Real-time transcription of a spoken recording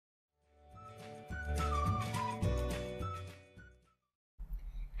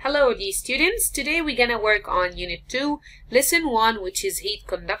Hello dear students, today we're gonna work on Unit 2, Lesson 1, which is Heat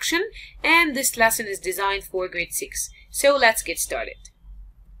Conduction, and this lesson is designed for grade 6. So let's get started.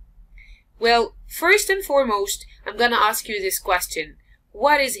 Well, first and foremost, I'm gonna ask you this question.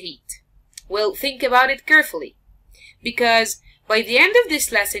 What is heat? Well, think about it carefully, because by the end of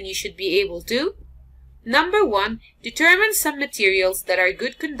this lesson you should be able to Number 1, determine some materials that are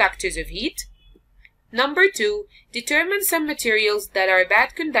good conductors of heat. Number 2, determine some materials that are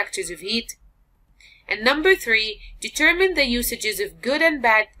bad conductors of heat. And number 3, determine the usages of good and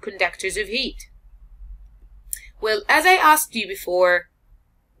bad conductors of heat. Well, as I asked you before,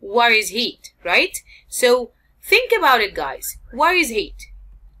 what is heat, right? So think about it, guys. What is heat?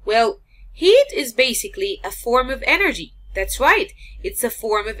 Well, heat is basically a form of energy. That's right. It's a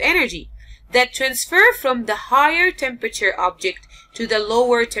form of energy that transfer from the higher temperature object to the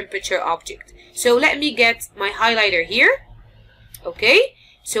lower temperature object. So let me get my highlighter here. Okay,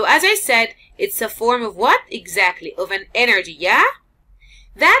 so as I said, it's a form of what? Exactly, of an energy, yeah?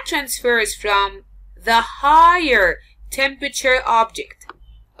 That transfers from the higher temperature object,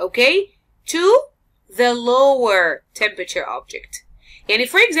 okay, to the lower temperature object. يعني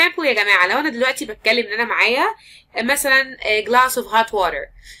for example يا جماعة لو أنا دلوقتي بتكلم إن أنا معايا مثلا glass of hot water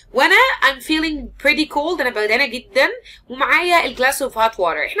وانا I'm feeling pretty cold، انا بردانه جدا ومعايا الجلاس of hot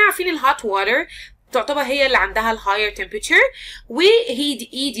water. احنا عارفين الهوت واتر تعتبر هي اللي عندها الهاير temperature،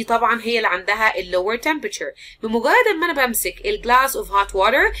 ايدي طبعا هي اللي عندها اللور temperature. بمجرد ما انا بمسك الجلاس of hot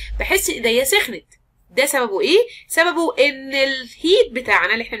water بحس ايديا سخنت. ده سببه ايه؟ سببه ان الهيت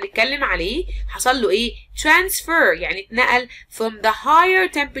بتاعنا اللي احنا بنتكلم عليه حصل له ايه؟ transfer، يعني اتنقل from the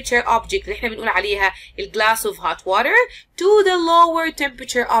higher temperature object اللي احنا بنقول عليها الجلاس of hot water to the lower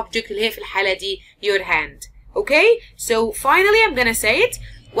temperature object اللي هي في الحالة دي your hand. Okay? So finally I'm gonna say it.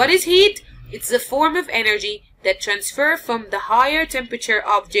 What is heat? It's the form of energy that transfer from the higher temperature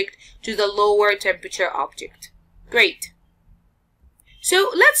object to the lower temperature object. Great. So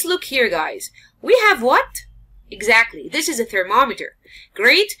let's look here, guys. We have what? Exactly, this is a thermometer.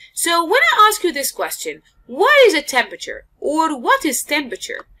 Great. So when I ask you this question, what is a temperature or what is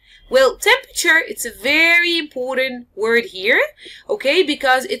temperature? Well, temperature, it's a very important word here, okay,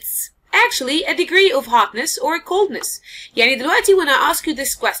 because it's actually a degree of hotness or coldness. يعني دلوقتي when I ask you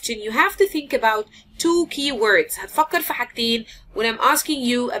this question, you have to think about two key words. هتفكر في حاجتين when I'm asking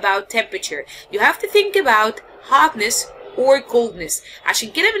you about temperature. You have to think about hotness or coldness.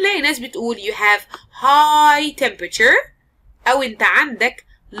 عشان كده بنلاقي ناس بتقول you have high temperature أو أنت عندك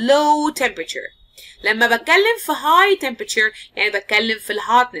low temperature. لما بتكلم في high temperature يعني بتكلم في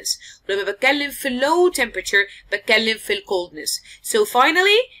hotness، ولما بتكلم في low temperature بتكلم في coldness. So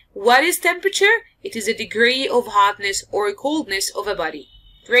finally, what is temperature? It is a degree of hotness or coldness of a body.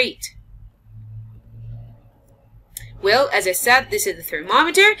 Great. Well, as I said, this is the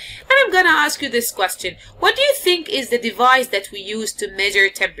thermometer, and I'm gonna ask you this question. What do you think is the device that we use to measure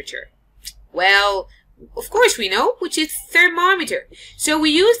temperature? Well, of course we know, which is thermometer. So we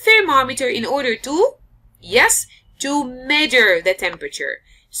use thermometer in order to, yes, to measure the temperature.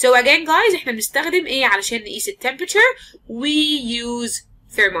 So again, guys, احنا بنستخدم ايه علشان نقيس temperature? We use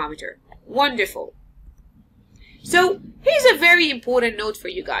thermometer. Wonderful. So here's a very important note for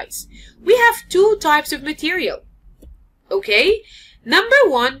you guys. We have two types of material. Okay, number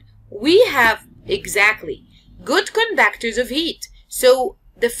 1, we have exactly good conductors of heat. So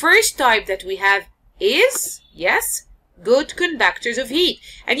the first type that we have is, yes, good conductors of heat.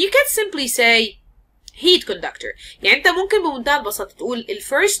 And you can simply say heat conductor. يعني انت ممكن بمنتهى البساطة تقول ال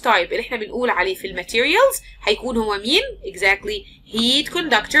first type اللي احنا بنقول عليه في الماتيريالز هيكون هو مين؟ Exactly, heat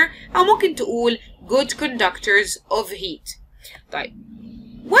conductor. أو ممكن تقول good conductors of heat. طيب,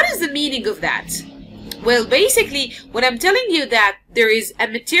 what is the meaning of that? Well, basically, when I'm telling you that there is a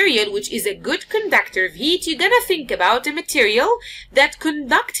material which is a good conductor of heat, you're gonna think about a material that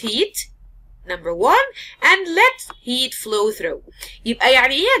conduct heat, number 1, and let heat flow through. يبقى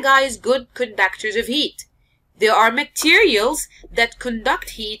يعني ايه يا guys good conductors of heat? There are materials that conduct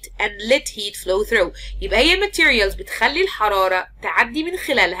heat and let heat flow through. يبقى هي materials بتخلي الحرارة تعدي من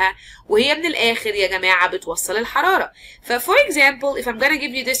خلالها وهي من الآخر يا جماعة بتوصل الحرارة. For example, if I'm gonna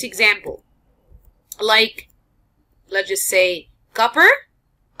give you this example, like, let's just say copper.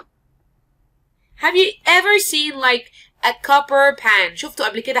 Have you ever seen like a copper pan? شفتوا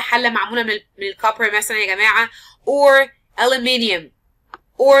قبل كده حلة معمولة من الكوبر مثلا يا جماعة؟ Or aluminium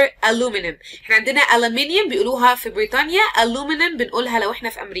or aluminum. احنا عندنا aluminium بيقولوها في بريطانيا، aluminum بنقولها لو احنا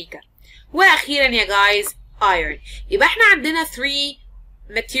في أمريكا. وأخيرا يا guys iron. يبقى احنا عندنا 3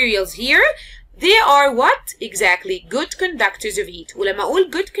 materials here. They are what? Exactly, good conductors of heat. ولما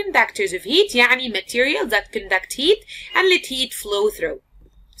أقول good conductors of heat يعني materials that conduct heat and let heat flow through.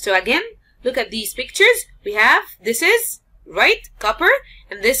 So again, look at these pictures. We have, this is, right, copper,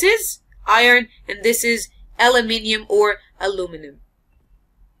 and this is iron, and this is aluminium or aluminum.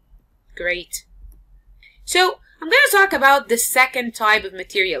 Great. So I'm going to talk about the second type of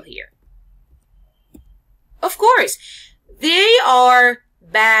material here. Of course, they are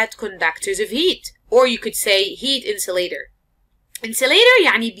bad conductors of heat, or you could say heat insulator. Insulator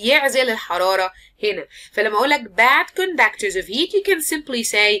يعني بيعزل الحرارة هنا. فلما أقول لك bad conductors of heat, you can simply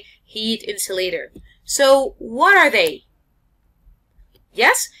say heat insulator. So what are they?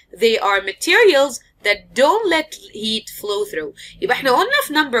 Yes, they are materials that don't let heat flow through. يبقى احنا قلنا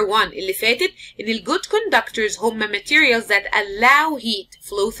في number 1 اللي فاتت إن ال good conductors هم materials that allow heat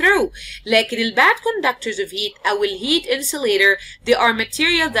flow through. لكن ال bad conductors of heat أو ال heat insulator, they are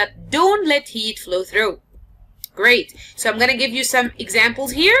materials that don't let heat flow through. Great. So I'm going to give you some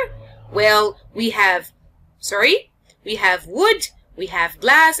examples here. Well, we have wood, we have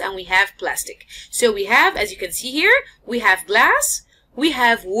glass, and we have plastic. So we have, as you can see here, we have glass, we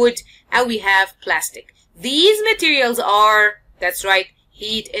have wood, and we have plastic. These materials are, that's right,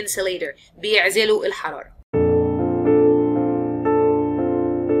 heat insulator. بيعزلوا الحرارة.